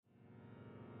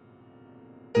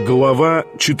Глава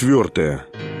 4.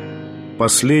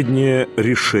 Последнее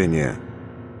решение.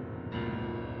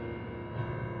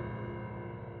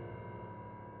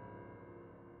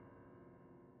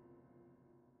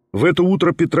 В это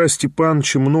утро Петра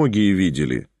Степановича многие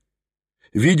видели.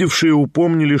 Видевшие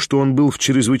упомнили, что он был в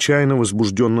чрезвычайно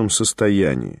возбужденном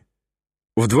состоянии.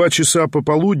 В 2 часа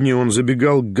пополудни он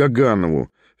забегал к Гаганову,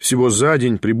 всего за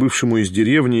день прибывшему из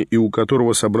деревни и у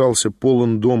которого собрался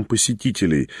полон дом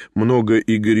посетителей, много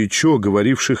и горячо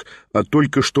говоривших о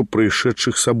только что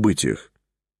происшедших событиях.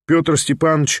 Петр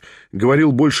Степанович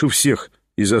говорил больше всех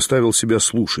и заставил себя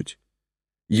слушать.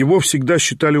 Его всегда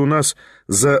считали у нас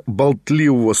за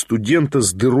болтливого студента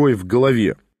с дырой в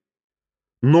голове.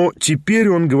 Но теперь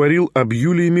он говорил об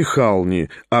Юлии Михайловне,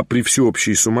 а при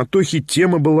всеобщей суматохе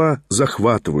тема была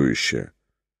захватывающая.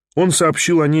 Он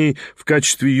сообщил о ней в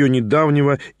качестве ее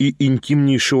недавнего и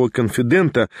интимнейшего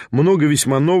конфидента много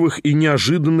весьма новых и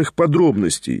неожиданных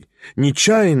подробностей.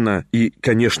 Нечаянно и,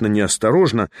 конечно,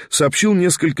 неосторожно сообщил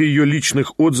несколько ее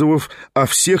личных отзывов о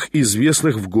всех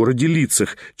известных в городе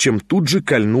лицах, чем тут же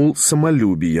кольнул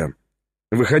самолюбие.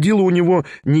 Выходило у него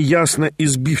неясно и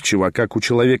сбивчиво, как у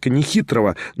человека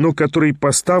нехитрого, но который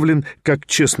поставлен, как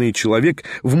честный человек,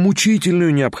 в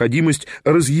мучительную необходимость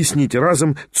разъяснить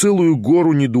разом целую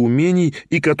гору недоумений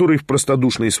и который в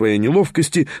простодушной своей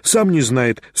неловкости сам не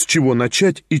знает, с чего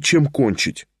начать и чем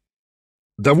кончить.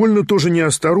 Довольно тоже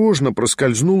неосторожно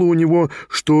проскользнуло у него,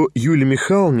 что Юлии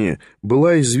Михайловне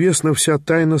была известна вся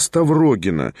тайна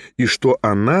Ставрогина, и что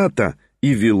она-то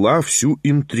и вела всю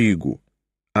интригу.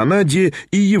 Она де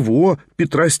и его,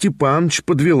 Петра Степановича,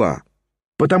 подвела,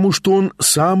 потому что он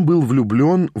сам был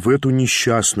влюблен в эту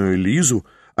несчастную Лизу,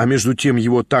 а между тем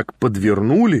его так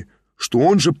подвернули, что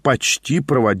он же почти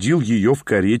проводил ее в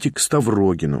карете к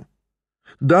Ставрогину.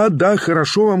 «Да,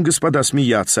 хорошо вам, господа,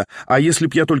 смеяться, а если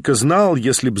б я только знал,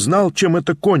 чем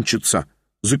это кончится»,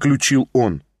 — заключил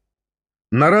он.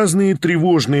 На разные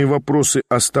тревожные вопросы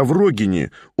о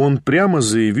Ставрогине он прямо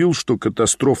заявил, что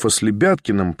катастрофа с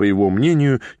Лебяткиным, по его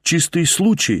мнению, чистый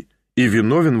случай, и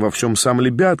виновен во всем сам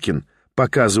Лебяткин,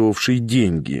 показывавший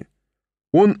деньги.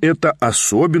 Он это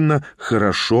особенно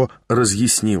хорошо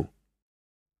разъяснил.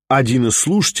 Один из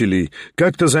слушателей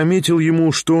как-то заметил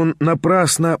ему, что он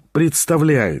напрасно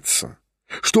представляется,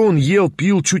 что он ел,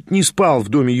 пил, чуть не спал в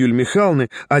доме Юлии Михайловны,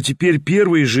 а теперь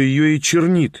первый же ее и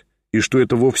чернит, и что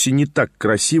это вовсе не так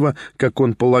красиво, как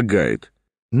он полагает.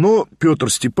 Но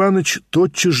Петр Степанович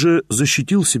тотчас же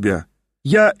защитил себя.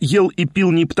 «Я ел и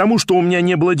пил не потому, что у меня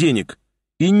не было денег,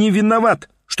 и не виноват,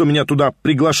 что меня туда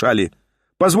приглашали.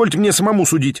 Позвольте мне самому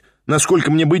судить, насколько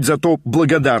мне быть за то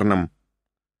благодарным».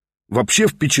 Вообще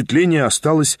впечатление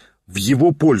осталось в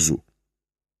его пользу.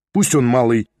 Пусть он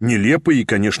малый нелепый и,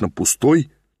 конечно,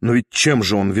 пустой, но ведь чем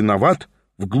же он виноват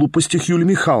в глупостях Юлии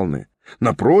Михайловны?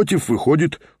 Напротив,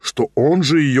 выходит, что он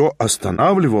же ее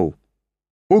останавливал.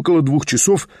 Около 2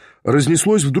 часов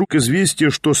разнеслось вдруг известие,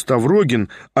 что Ставрогин,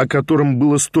 о котором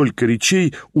было столько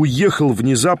речей, уехал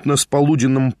внезапно с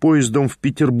полуденным поездом в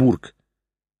Петербург.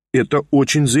 Это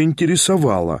очень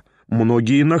заинтересовало,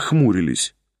 многие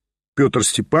нахмурились. Петр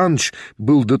Степанович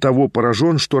был до того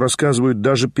поражен, что, рассказывают,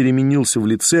 даже переменился в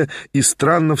лице и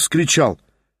странно вскричал: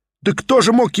 «Да кто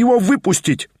же мог его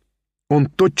выпустить?» Он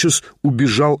тотчас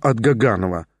убежал от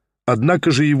Гаганова,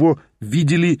 однако же его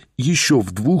видели еще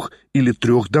в 2 или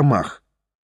 3 домах.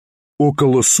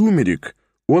 Около сумерек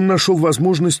он нашел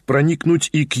возможность проникнуть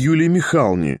и к Юлии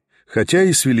Михайловне, хотя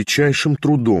и с величайшим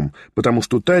трудом, потому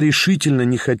что та решительно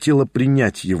не хотела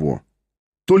принять его.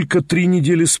 Только 3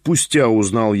 недели спустя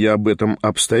узнал я об этом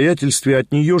обстоятельстве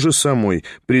от нее же самой,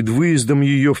 пред выездом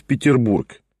ее в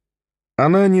Петербург.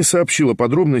 Она не сообщила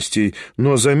подробностей,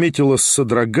 но заметила с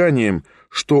содроганием,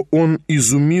 что он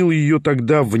изумил ее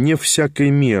тогда вне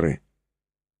всякой меры.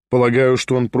 Полагаю,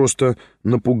 что он просто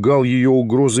напугал ее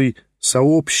угрозой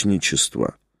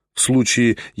сообщничества, в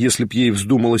случае, если б ей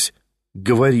вздумалось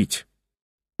говорить.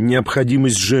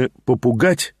 Необходимость же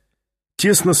попугать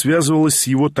тесно связывалась с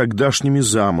его тогдашними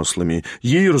замыслами,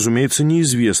 ей, разумеется,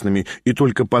 неизвестными, и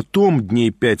только потом, дней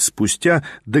 5 спустя,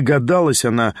 догадалась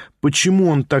она, почему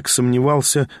он так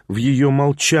сомневался в ее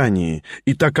молчании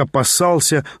и так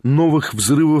опасался новых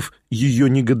взрывов ее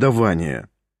негодования.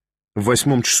 В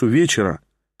 8 часу вечера,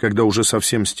 когда уже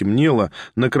совсем стемнело,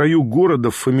 на краю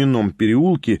города в Фомином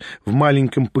переулке, в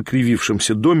маленьком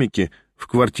покривившемся домике, в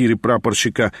квартире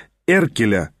прапорщика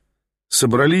Эркеля,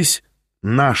 собрались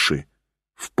наши,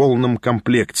 в полном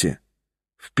комплекте,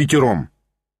 впятером.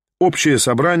 Общее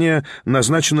собрание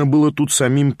назначено было тут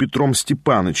самим Петром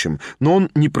Степановичем, но он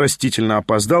непростительно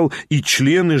опоздал, и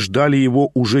члены ждали его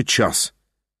уже час.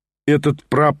 Этот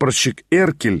прапорщик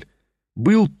Эркель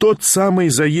был тот самый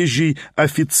заезжий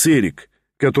офицерик,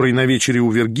 который на вечере у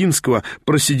Вергинского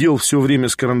просидел все время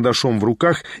с карандашом в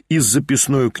руках и с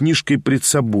записной книжкой пред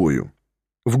собою.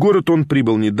 В город он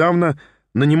прибыл недавно,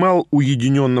 нанимал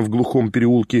уединенно в глухом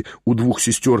переулке у двух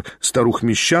сестер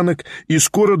старух-мещанок и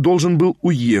скоро должен был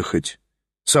уехать.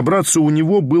 Собраться у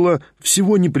него было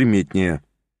всего неприметнее.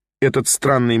 Этот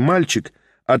странный мальчик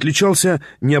отличался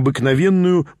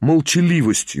необыкновенную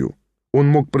молчаливостью. Он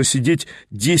мог просидеть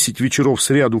 10 вечеров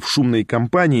сряду в шумной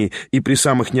компании и при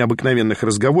самых необыкновенных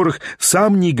разговорах,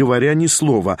 сам не говоря ни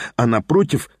слова, а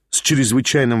напротив, с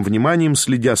чрезвычайным вниманием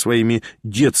следя своими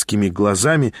детскими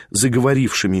глазами,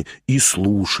 заговорившими и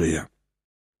слушая.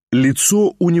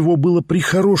 Лицо у него было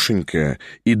прихорошенькое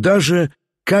и даже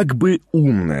как бы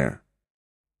умное.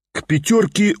 К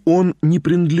пятерке он не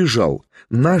принадлежал.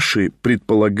 Наши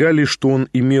предполагали, что он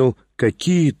имел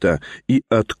какие-то и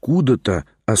откуда-то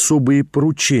особые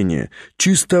поручения,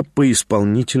 чисто по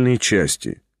исполнительной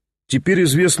части. Теперь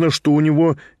известно, что у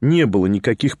него не было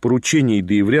никаких поручений,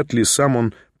 да и вряд ли сам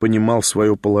он понимал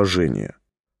свое положение.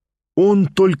 Он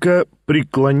только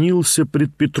преклонился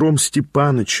пред Петром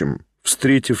Степанычем,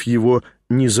 встретив его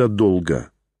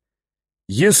незадолго.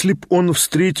 Если б он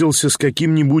встретился с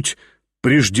каким-нибудь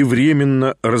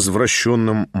преждевременно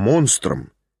развращенным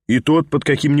монстром, и тот под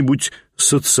каким-нибудь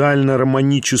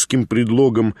социально-романическим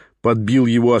предлогом подбил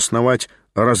его основать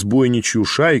разбойничью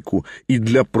шайку и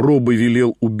для пробы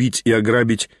велел убить и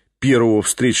ограбить первого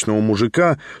встречного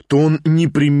мужика, то он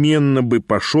непременно бы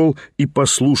пошел и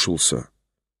послушался.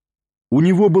 У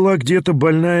него была где-то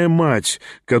больная мать,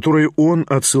 которой он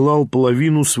отсылал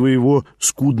половину своего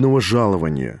скудного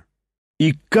жалования.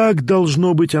 И как,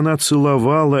 должно быть, она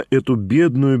целовала эту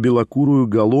бедную белокурую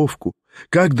головку,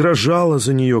 как дрожала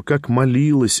за нее, как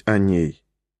молилась о ней.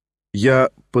 Я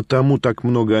потому так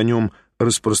много о нем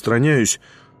распространяюсь,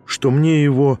 что мне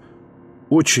его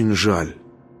очень жаль.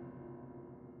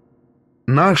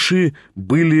 Наши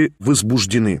были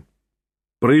возбуждены.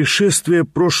 Происшествия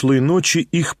прошлой ночи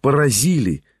их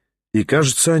поразили, и,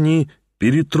 кажется, они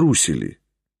перетрусили.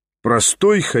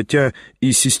 Простой, хотя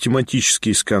и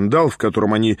систематический скандал, в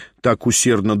котором они так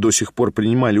усердно до сих пор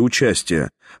принимали участие,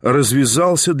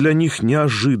 развязался для них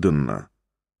неожиданно.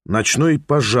 Ночной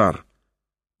пожар,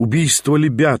 убийство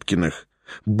Лебяткиных,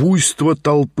 буйство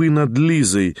толпы над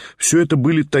Лизой — все это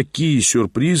были такие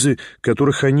сюрпризы,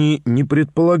 которых они не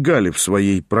предполагали в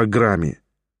своей программе.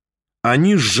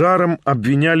 Они с жаром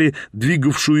обвиняли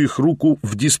двигавшую их руку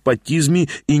в деспотизме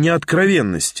и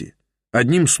неоткровенности.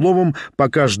 Одним словом,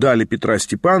 пока ждали Петра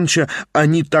Степановича,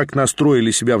 они так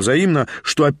настроили себя взаимно,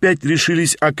 что опять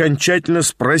решились окончательно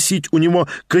спросить у него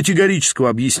категорического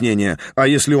объяснения, а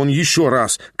если он еще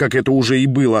раз, как это уже и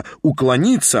было,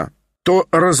 уклонится, то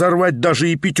разорвать даже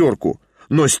и пятерку,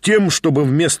 но с тем, чтобы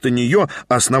вместо нее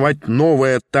основать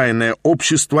новое тайное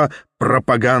общество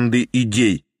пропаганды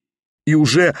идей. И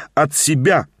уже от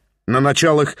себя, на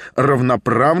началах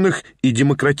равноправных и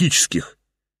демократических.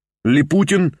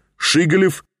 Липутин,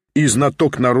 Шиголев и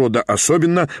знаток народа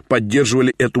особенно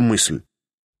поддерживали эту мысль.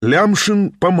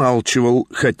 Лямшин помалчивал,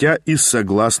 хотя и с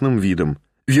согласным видом.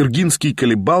 Вергинский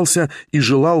колебался и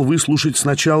желал выслушать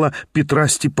сначала Петра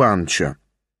Степановича.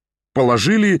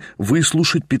 Положили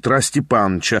выслушать Петра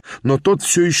Степановича, но тот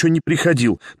все еще не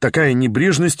приходил. Такая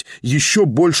небрежность еще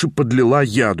больше подлила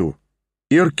яду.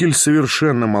 Эркель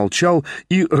совершенно молчал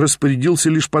и распорядился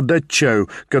лишь подать чаю,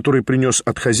 который принес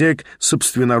от хозяек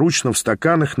собственноручно в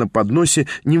стаканах на подносе,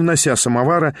 не внося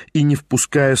самовара и не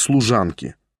впуская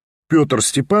служанки. Петр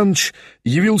Степанович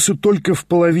явился только в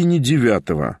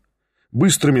 8:30.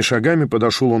 Быстрыми шагами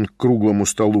подошел он к круглому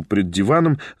столу пред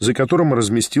диваном, за которым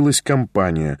разместилась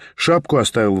компания, шапку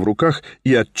оставил в руках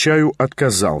и от чаю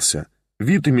отказался.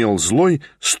 Вид имел злой,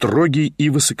 строгий и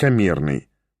высокомерный.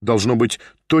 Должно быть,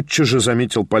 тотчас же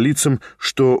заметил по лицам,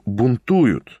 что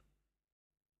бунтуют.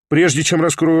 «Прежде чем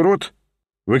раскрою рот,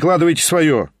 выкладывайте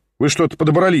свое. Вы что-то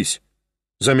подобрались»,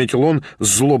 — заметил он с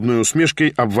злобной усмешкой,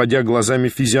 обводя глазами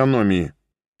физиономии.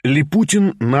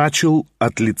 Липутин начал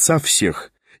от лица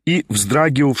всех и,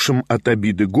 вздрагивавшим от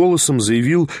обиды голосом,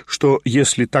 заявил, что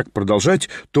если так продолжать,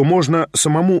 то можно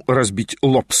самому разбить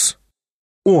лобс.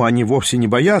 Они вовсе не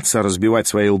боятся разбивать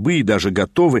свои лбы и даже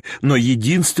готовы, но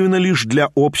единственно лишь для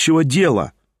общего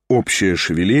дела, общее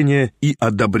шевеление и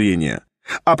одобрение.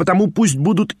 А потому пусть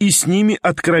будут и с ними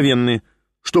откровенны,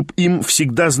 чтоб им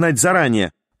всегда знать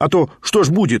заранее, а то что ж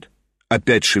будет?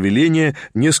 Опять шевеление,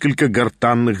 несколько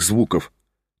гортанных звуков.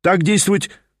 Так действовать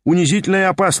унизительно и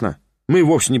опасно. Мы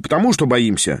вовсе не потому, что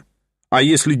боимся. А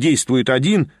если действует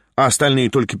один, а остальные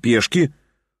только пешки,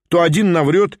 то один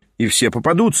наврет, и все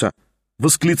попадутся.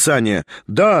 Восклицание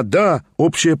 «Да, да»,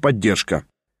 общая поддержка.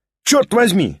 Черт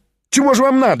возьми! Чего же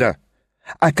вам надо?»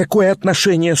 «А какое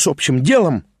отношение с общим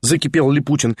делом, — закипел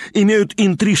Липутин, — имеют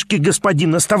интрижки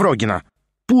господина Ставрогина?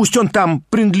 Пусть он там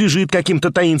принадлежит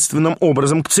каким-то таинственным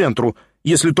образом к центру,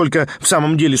 если только в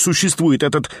самом деле существует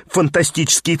этот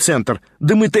фантастический центр.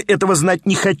 Да мы-то этого знать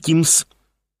не хотим-с.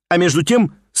 А между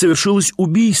тем совершилось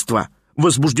убийство,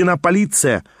 возбуждена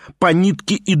полиция, по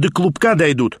нитке и до клубка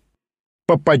дойдут».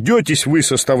 «Попадетесь вы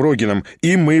со Ставрогиным,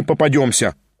 и мы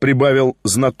попадемся», — прибавил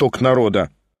знаток народа.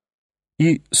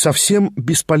 «И совсем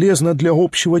бесполезно для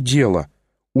общего дела»,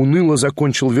 — уныло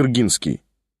закончил Вергинский.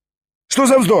 «Что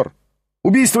за вздор?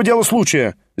 Убийство — дело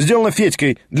случая, сделано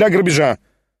Федькой для грабежа».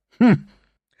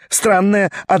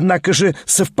 «Странное, однако же,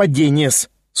 совпадение-с»,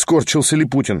 — скорчился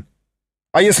Липутин.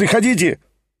 «А если хотите,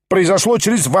 произошло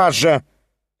через вас же».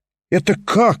 «Это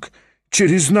как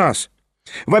через нас?»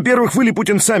 «Во-первых, вы,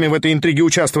 Липутин, сами в этой интриге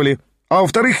участвовали. А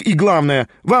во-вторых, и главное,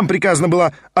 вам приказано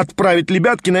было отправить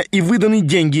Лебяткина и выданы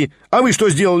деньги. А вы что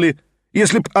сделали?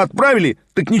 Если б отправили,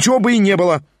 так ничего бы и не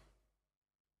было».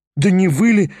 «Да не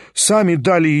вы ли сами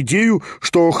дали идею,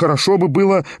 что хорошо бы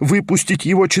было выпустить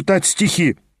его читать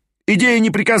стихи?» «Идея не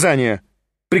приказание.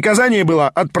 Приказание было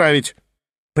отправить».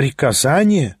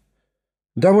 «Приказание?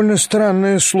 Довольно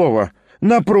странное слово.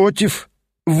 Напротив,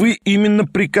 вы именно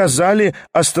приказали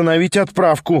остановить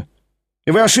отправку».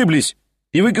 «Вы ошиблись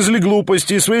и выказали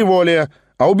глупости и своеволие,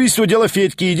 а убийство — дело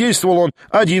Федьки, и действовал он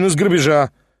один из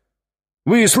грабежа.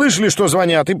 Вы слышали, что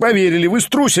звонят, и поверили, вы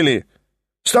струсили.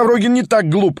 Ставрогин не так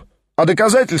глуп, а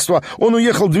доказательства — он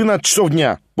уехал в 12 часов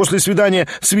дня, после свидания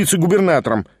с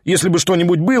вице-губернатором. Если бы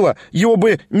что-нибудь было, его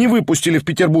бы не выпустили в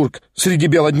Петербург среди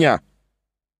бела дня».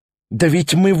 «Да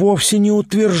ведь мы вовсе не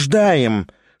утверждаем,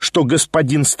 что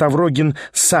господин Ставрогин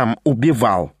сам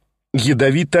убивал».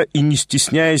 Ядовито и не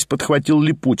стесняясь подхватил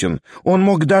Липутин. «Он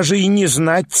мог даже и не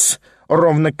знать,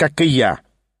 ровно как и я.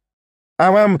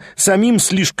 А вам самим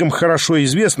слишком хорошо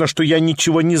известно, что я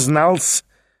ничего не знал,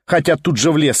 хотя тут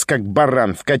же влез, как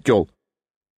баран в котел».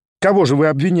 «Кого же вы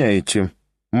обвиняете?»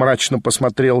 — мрачно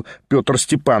посмотрел Петр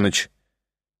Степаныч.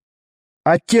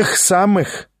 «А тех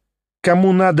самых,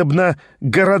 кому надобно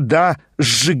города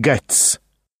сжигать».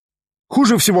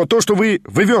 «Хуже всего то, что вы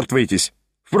вывертываетесь.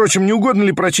 Впрочем, не угодно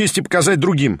ли прочесть и показать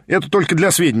другим? Это только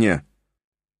для сведения».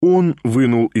 Он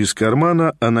вынул из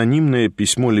кармана анонимное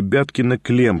письмо Лебяткина к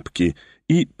Лемпке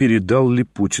и передал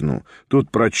Липутину.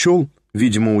 Тот прочел,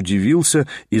 видимо, удивился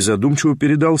и задумчиво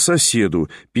передал соседу.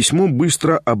 Письмо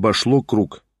быстро обошло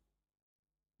круг.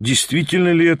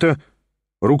 «Действительно ли это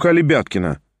рука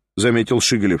Лебяткина?» — заметил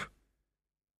Шиголев.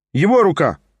 «Его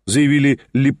рука», — заявили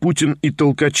Липутин и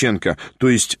Толкаченко, то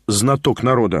есть знаток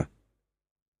народа.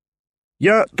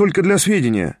 «Я только для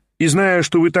сведения, и зная,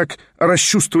 что вы так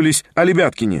расчувствовались о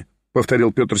Лебяткине», —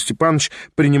 повторил Петр Степанович,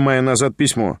 принимая назад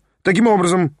письмо. «Таким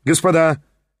образом, господа,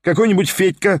 какой-нибудь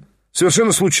Федька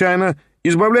совершенно случайно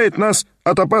избавляет нас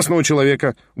от опасного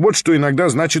человека. Вот что иногда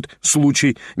значит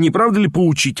случай. Не правда ли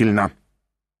поучительно?»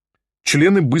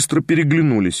 Члены быстро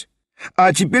переглянулись.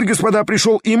 «А теперь, господа,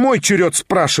 пришел и мой черед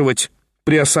спрашивать», —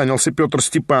 приосанился Петр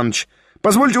Степанович.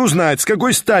 «Позвольте узнать, с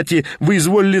какой стати вы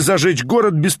изволили зажечь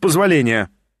город без позволения?»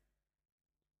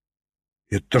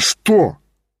 «Это что?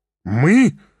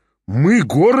 Мы? Мы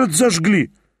город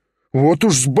зажгли? Вот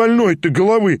уж с больной-то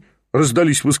головы!» —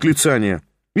 раздались восклицания.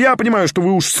 «Я понимаю, что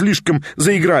вы уж слишком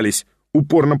заигрались», —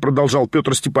 упорно продолжал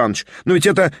Петр Степанович. «Но ведь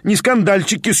это не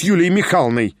скандальчики с Юлией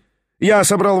Михайловной. Я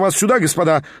собрал вас сюда,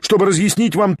 господа, чтобы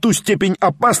разъяснить вам ту степень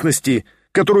опасности,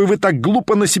 которую вы так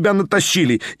глупо на себя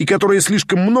натащили и которая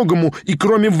слишком многому и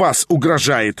кроме вас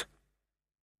угрожает».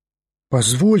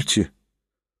 «Позвольте,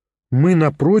 мы,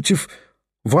 напротив,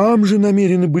 вам же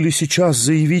намерены были сейчас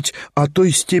заявить о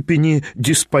той степени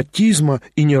деспотизма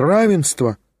и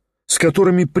неравенства, с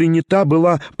которыми принята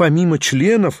была помимо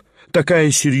членов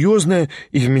такая серьезная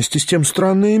и вместе с тем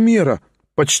странная мера»,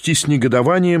 почти с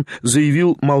негодованием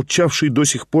заявил молчавший до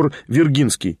сих пор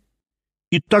Вергинский.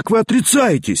 «И так вы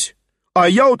отрицаетесь? А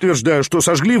я утверждаю, что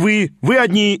сожгли вы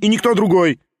одни и никто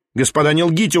другой. Господа, не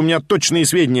лгите, у меня точные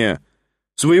сведения.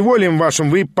 Своеволием вашим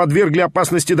вы подвергли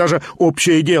опасности даже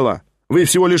общее дело. Вы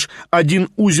всего лишь один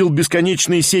узел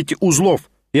бесконечной сети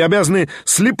узлов и обязаны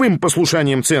слепым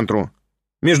послушанием центру.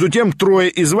 Между тем, трое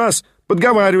из вас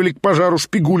подговаривали к пожару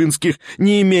Шпигулинских,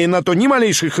 не имея на то ни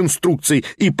малейших инструкций,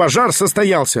 и пожар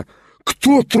состоялся».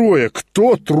 «Кто трое?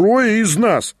 Кто трое из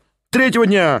нас?» «Третьего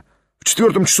дня, в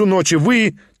 4 часу ночи,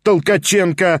 вы,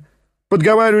 Толкаченко,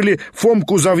 подговаривали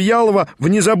Фомку Завьялова в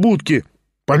незабудке».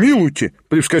 «Помилуйте», —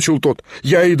 привскочил тот, —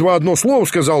 «я едва одно слово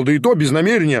сказал, да и то без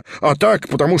намерения, а так,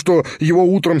 потому что его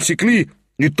утром секли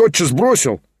и тотчас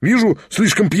бросил. Вижу,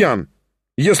 слишком пьян.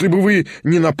 Если бы вы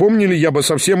не напомнили, я бы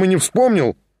совсем и не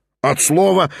вспомнил. От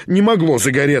слова не могло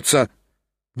загореться.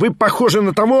 Вы похожи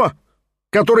на того,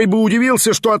 который бы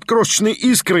удивился, что от крошечной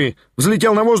искры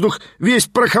взлетел на воздух весь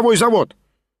пороховой завод.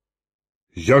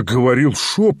 Я говорил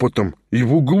шепотом и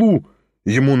в углу,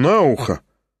 ему на ухо.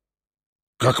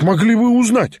 «Как могли вы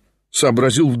узнать?» —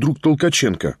 сообразил вдруг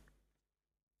Толкаченко.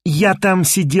 «Я там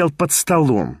сидел под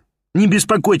столом. Не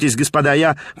беспокойтесь, господа,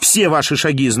 я все ваши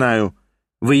шаги знаю.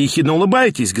 Вы ехидно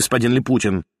улыбаетесь, господин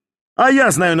Липутин. А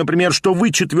я знаю, например, что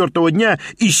вы 4-го дня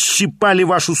исщипали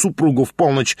вашу супругу в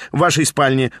полночь в вашей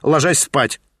спальне, ложась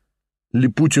спать».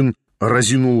 Липутин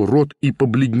разинул рот и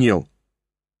побледнел.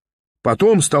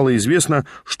 Потом стало известно,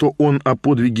 что он о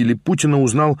подвиге Липутина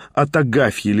узнал от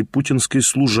Агафьи, липутинской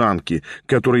служанки,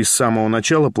 которой с самого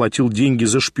начала платил деньги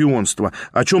за шпионство,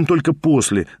 о чем только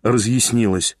после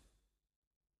разъяснилось.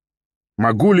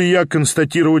 «Могу ли я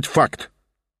констатировать факт?»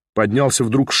 — поднялся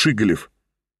вдруг Шиголев.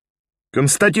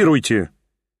 «Констатируйте».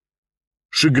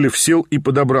 Шиголев сел и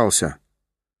подобрался.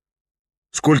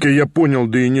 «Сколько я понял,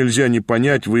 да и нельзя не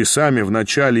понять, вы сами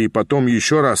вначале и потом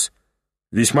еще раз,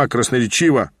 весьма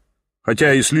красноречиво,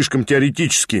 хотя и слишком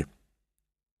теоретически,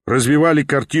 развивали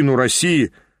картину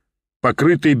России,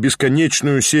 покрытой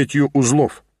бесконечную сетью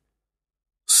узлов.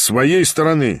 С своей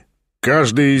стороны,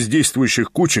 каждая из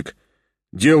действующих кучек,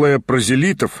 делая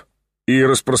прозелитов и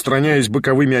распространяясь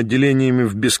боковыми отделениями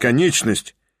в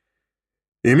бесконечность,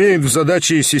 имеет в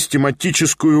задаче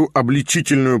систематическую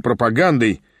обличительную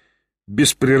пропагандой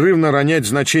беспрерывно ронять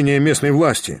значение местной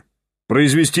власти,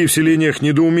 произвести в селениях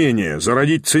недоумение,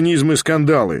 зародить цинизм и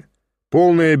скандалы,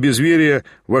 полное безверие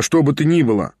во что бы то ни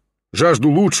было, жажду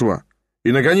лучшего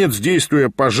и, наконец, действуя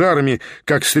пожарами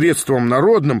как средством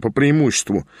народным по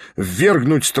преимуществу,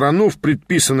 ввергнуть страну в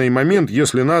предписанный момент,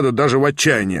 если надо, даже в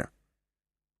отчаяние.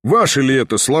 Ваши ли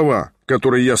это слова,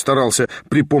 которые я старался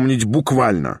припомнить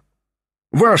буквально?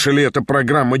 Ваша ли это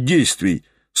программа действий,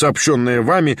 сообщенная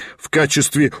вами в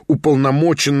качестве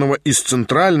уполномоченного из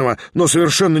Центрального, но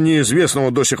совершенно неизвестного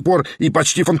до сих пор и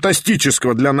почти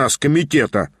фантастического для нас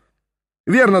комитета?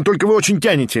 Верно, только вы очень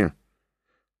тянете.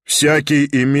 Всякий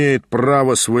имеет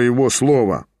право своего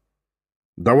слова.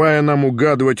 Давая нам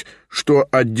угадывать, что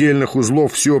отдельных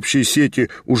узлов всеобщей сети,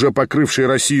 уже покрывшей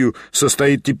Россию,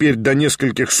 состоит теперь до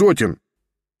нескольких сотен,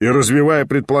 и развивая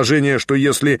предположение, что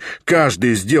если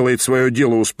каждый сделает свое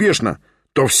дело успешно,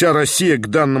 то вся Россия к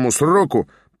данному сроку,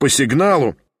 по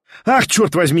сигналу... «Ах,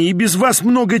 черт возьми, и без вас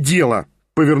много дела!»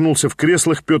 — повернулся в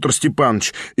креслах Петр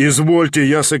Степанович. «Извольте,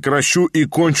 я сокращу и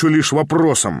кончу лишь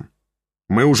вопросом.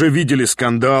 Мы уже видели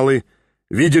скандалы,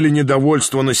 видели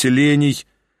недовольство населений,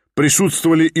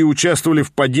 присутствовали и участвовали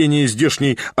в падении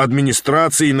здешней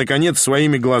администрации и, наконец,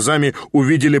 своими глазами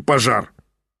увидели пожар.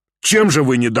 Чем же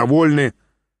вы недовольны?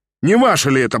 Не ваша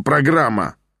ли это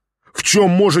программа? В чем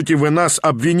можете вы нас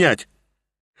обвинять?»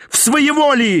 «В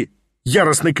своеволии!» —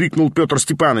 яростно крикнул Петр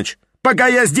Степанович. «Пока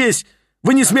я здесь,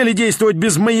 вы не смели действовать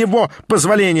без моего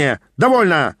позволения.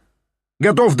 Довольно!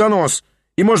 Готов донос,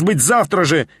 и, может быть, завтра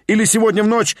же или сегодня в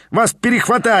ночь вас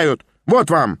перехватают. Вот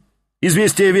вам,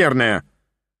 известие верное».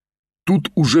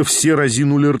 Тут уже все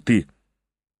разинули рты.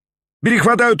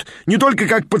 «Перехватают не только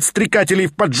как подстрекателей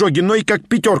в поджоге, но и как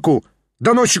пятерку.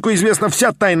 Доносчику известна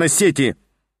вся тайна сети.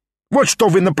 Вот что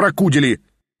вы напрокудили!»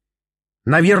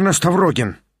 «Наверное,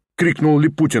 Ставрогин!» — крикнул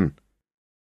Липутин.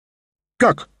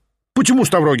 «Как? Почему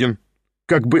Ставрогин?»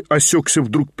 Как бы осекся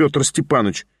вдруг Петр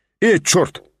Степанович.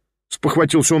 Черт!» —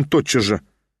 спохватился он тотчас же.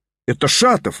 «Это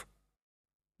Шатов!»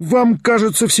 «Вам,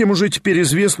 кажется, всем уже теперь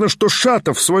известно, что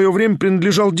Шатов в свое время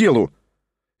принадлежал делу.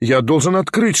 Я должен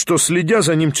открыть, что, следя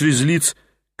за ним через лиц,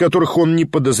 которых он не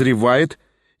подозревает,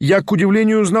 я, к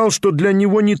удивлению, узнал, что для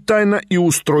него не тайна и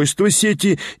устройство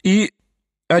сети, и,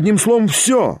 одним словом,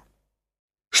 все.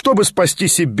 Чтобы спасти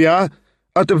себя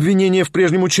от обвинения в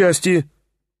прежнем участии,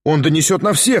 он донесет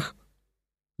на всех.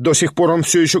 До сих пор он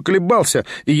все еще колебался,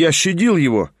 и я щадил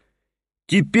его.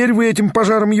 Теперь вы этим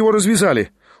пожаром его развязали.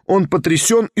 Он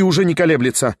потрясен и уже не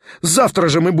колеблется. Завтра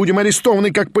же мы будем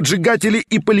арестованы как поджигатели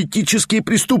и политические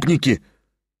преступники».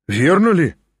 «Верно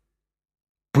ли?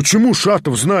 Почему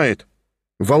Шатов знает?»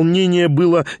 Волнение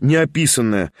было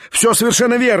неописанное. «Все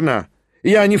совершенно верно.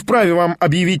 Я не вправе вам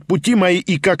объявить пути мои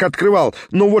и как открывал,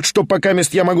 но вот что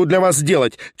покамест я могу для вас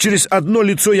сделать. Через одно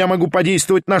лицо я могу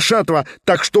подействовать на Шатова,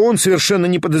 так что он, совершенно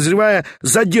не подозревая,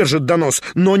 задержит донос,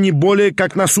 но не более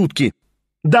как на сутки.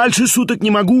 Дальше суток не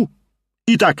могу.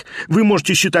 Итак, вы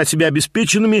можете считать себя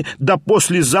обеспеченными до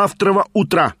послезавтрава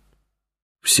утра».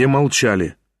 Все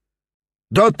молчали.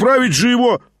 «Да отправить же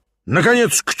его,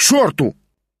 наконец, к черту!»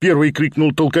 — первый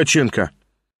крикнул Толкаченко.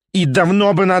 «И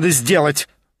давно бы надо сделать!»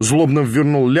 — злобно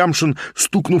ввернул Лямшин,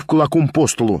 стукнув кулаком по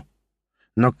столу.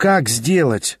 «Но как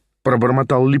сделать?» —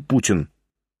 пробормотал Липутин.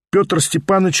 Петр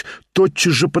Степанович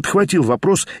тотчас же подхватил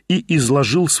вопрос и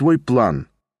изложил свой план.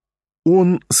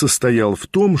 Он состоял в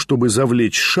том, чтобы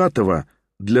завлечь Шатова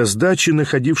для сдачи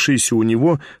находившейся у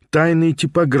него тайной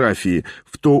типографии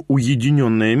в то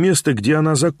уединенное место, где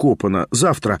она закопана,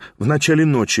 завтра, в начале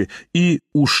ночи, и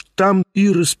уж там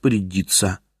и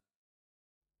распорядиться.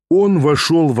 Он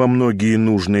вошел во многие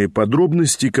нужные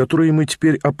подробности, которые мы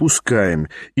теперь опускаем,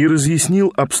 и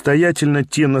разъяснил обстоятельно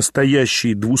те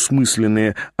настоящие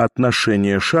двусмысленные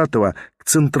отношения Шатова к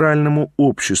центральному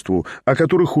обществу, о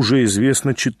которых уже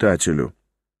известно читателю.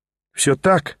 «Все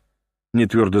так», —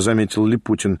 нетвердо заметил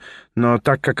Липутин, «но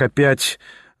так как опять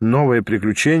новое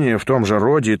приключение в том же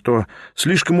роде, то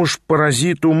слишком уж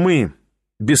поразит умы».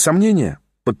 «Без сомнения»,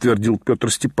 — подтвердил Петр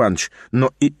Степанович,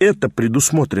 «но и это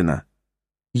предусмотрено.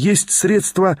 Есть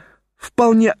средства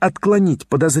вполне отклонить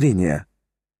подозрения».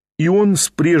 И он с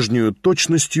прежней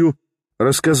точностью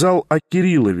рассказал о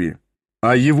Кириллове,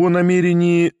 о его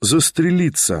намерении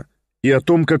застрелиться и о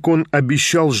том, как он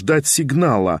обещал ждать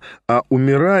сигнала, а,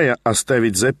 умирая,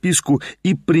 оставить записку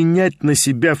и принять на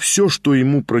себя все, что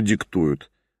ему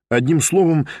продиктуют. Одним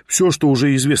словом, все, что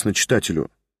уже известно читателю.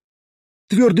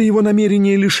 Твердое его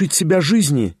намерение лишить себя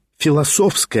жизни,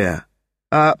 философское,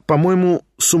 а, по-моему,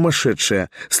 сумасшедшее,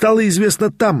 стало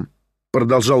известно там,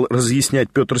 продолжал разъяснять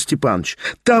Петр Степанович.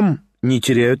 Там не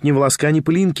теряют ни волоска, ни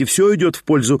пылинки, все идет в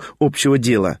пользу общего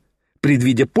дела.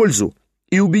 Предвидя пользу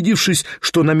и убедившись,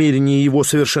 что намерение его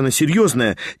совершенно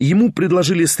серьезное, ему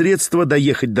предложили средства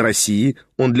доехать до России,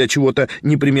 он для чего-то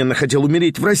непременно хотел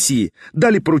умереть в России,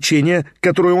 дали поручение,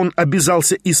 которое он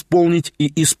обязался исполнить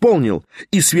и исполнил,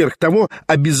 и сверх того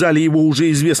обязали его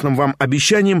уже известным вам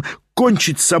обещанием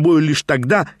кончить с собой лишь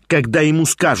тогда, когда ему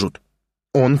скажут.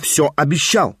 Он все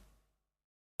обещал.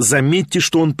 Заметьте,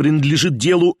 что он принадлежит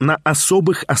делу на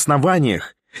особых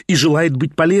основаниях и желает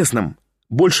быть полезным.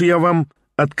 Больше я вам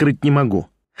открыть не могу.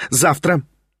 Завтра,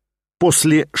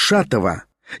 после Шатова,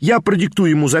 я продиктую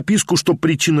ему записку, что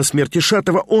причина смерти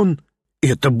Шатова он...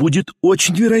 Это будет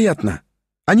очень вероятно.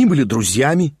 Они были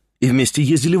друзьями и вместе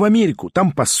ездили в Америку,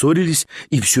 там поссорились,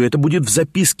 и все это будет в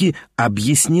записке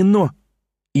объяснено.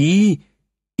 И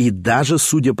даже,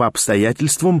 судя по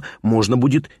обстоятельствам, можно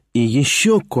будет и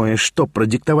еще кое-что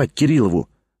продиктовать Кириллову.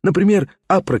 Например,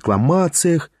 о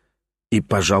прокламациях и,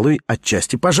 пожалуй,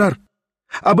 отчасти пожар.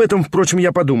 Об этом, впрочем,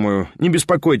 я подумаю. Не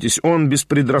беспокойтесь, он без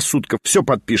предрассудков все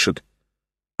подпишет.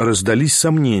 Раздались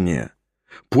сомнения.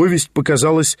 Повесть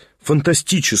показалась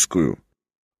фантастическую.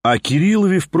 О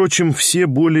Кириллове, впрочем, все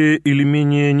более или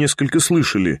менее несколько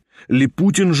слышали.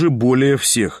 Липутин же более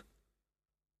всех.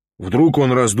 «Вдруг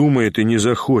он раздумает и не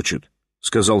захочет», —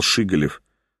 сказал Шиголев.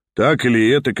 «Так или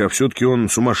этак, а все-таки он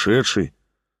сумасшедший.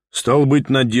 Стало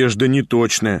быть, надежда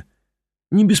неточная».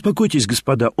 «Не беспокойтесь,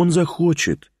 господа, он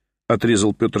захочет», —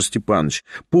 отрезал Петр Степанович.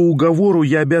 «По уговору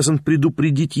я обязан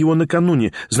предупредить его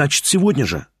накануне, значит, сегодня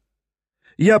же.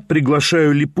 Я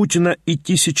приглашаю Липутина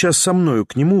идти сейчас со мною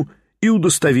к нему и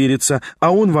удостовериться,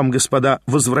 а он вам, господа,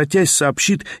 возвратясь,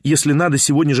 сообщит, если надо,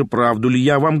 сегодня же правду ли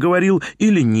я вам говорил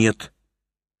или нет.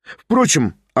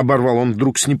 Впрочем, — оборвал он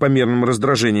вдруг с непомерным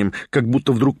раздражением, как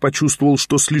будто вдруг почувствовал,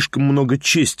 что слишком много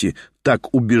чести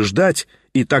так убеждать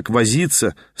и так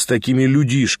возиться с такими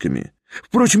людишками.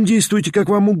 Впрочем, действуйте как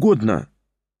вам угодно.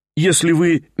 Если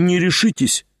вы не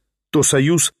решитесь, то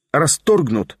союз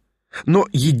расторгнут, но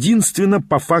единственно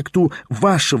по факту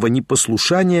вашего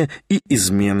непослушания и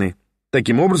измены.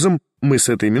 Таким образом, мы с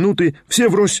этой минуты все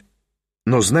врозь.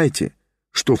 Но знайте,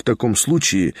 что в таком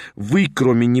случае вы,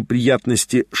 кроме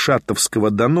неприятности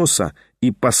шатовского доноса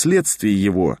и последствий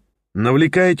его,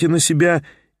 навлекаете на себя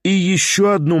и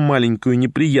еще одну маленькую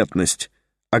неприятность,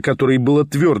 о которой было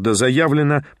твердо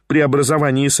заявлено при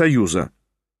образовании Союза.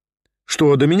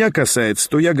 Что до меня касается,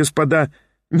 то я, господа,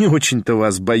 не очень-то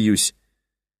вас боюсь.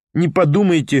 Не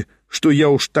подумайте, что я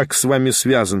уж так с вами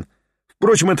связан.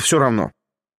 Впрочем, это все равно.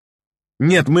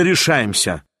 «Нет, мы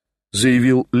решаемся», —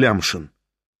 заявил Лямшин.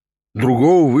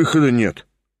 «Другого выхода нет»,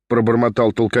 —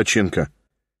 пробормотал Толкаченко.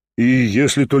 «И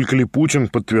если только Липутин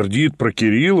подтвердит про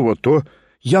Кириллова, то...»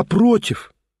 «Я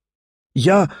против.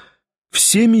 Я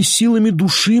всеми силами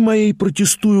души моей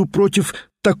протестую против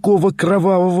такого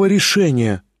кровавого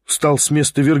решения», — встал с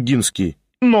места Вергинский.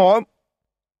 «Но...»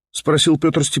 — спросил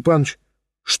Петр Степанович.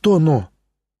 «Что «но»?»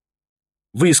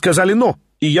 «Вы сказали «но»,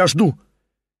 и я жду».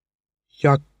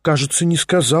 «Я, кажется, не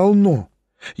сказал «но».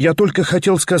 Я только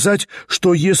хотел сказать,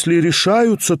 что если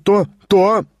решаются, то...»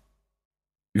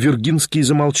 Вергинский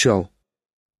замолчал.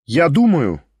 «Я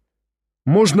думаю,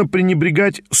 можно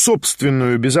пренебрегать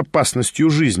собственную безопасностью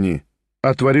жизни», —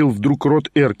 отворил вдруг рот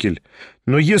Эркель.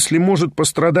 «Но если может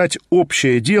пострадать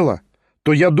общее дело,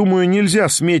 то, я думаю, нельзя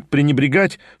сметь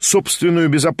пренебрегать собственную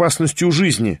безопасностью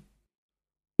жизни».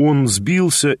 Он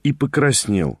сбился и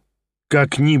покраснел.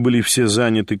 Как ни были все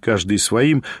заняты каждый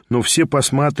своим, но все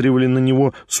посматривали на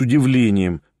него с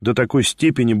удивлением. До такой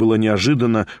степени было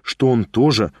неожиданно, что он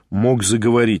тоже мог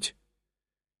заговорить.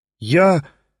 «Я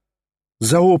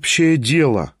за общее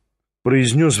дело», —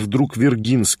 произнес вдруг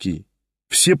Виргинский.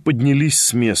 Все поднялись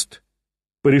с мест.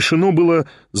 Порешено было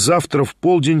завтра в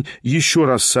полдень еще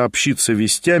раз сообщиться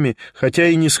вестями, хотя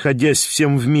и не сходясь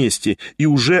всем вместе, и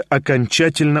уже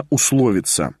окончательно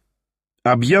условиться.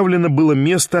 Объявлено было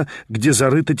место, где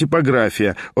зарыта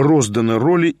типография, розданы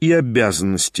роли и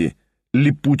обязанности.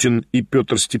 Липутин и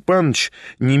Петр Степанович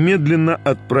немедленно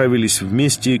отправились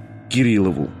вместе к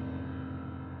Кириллову.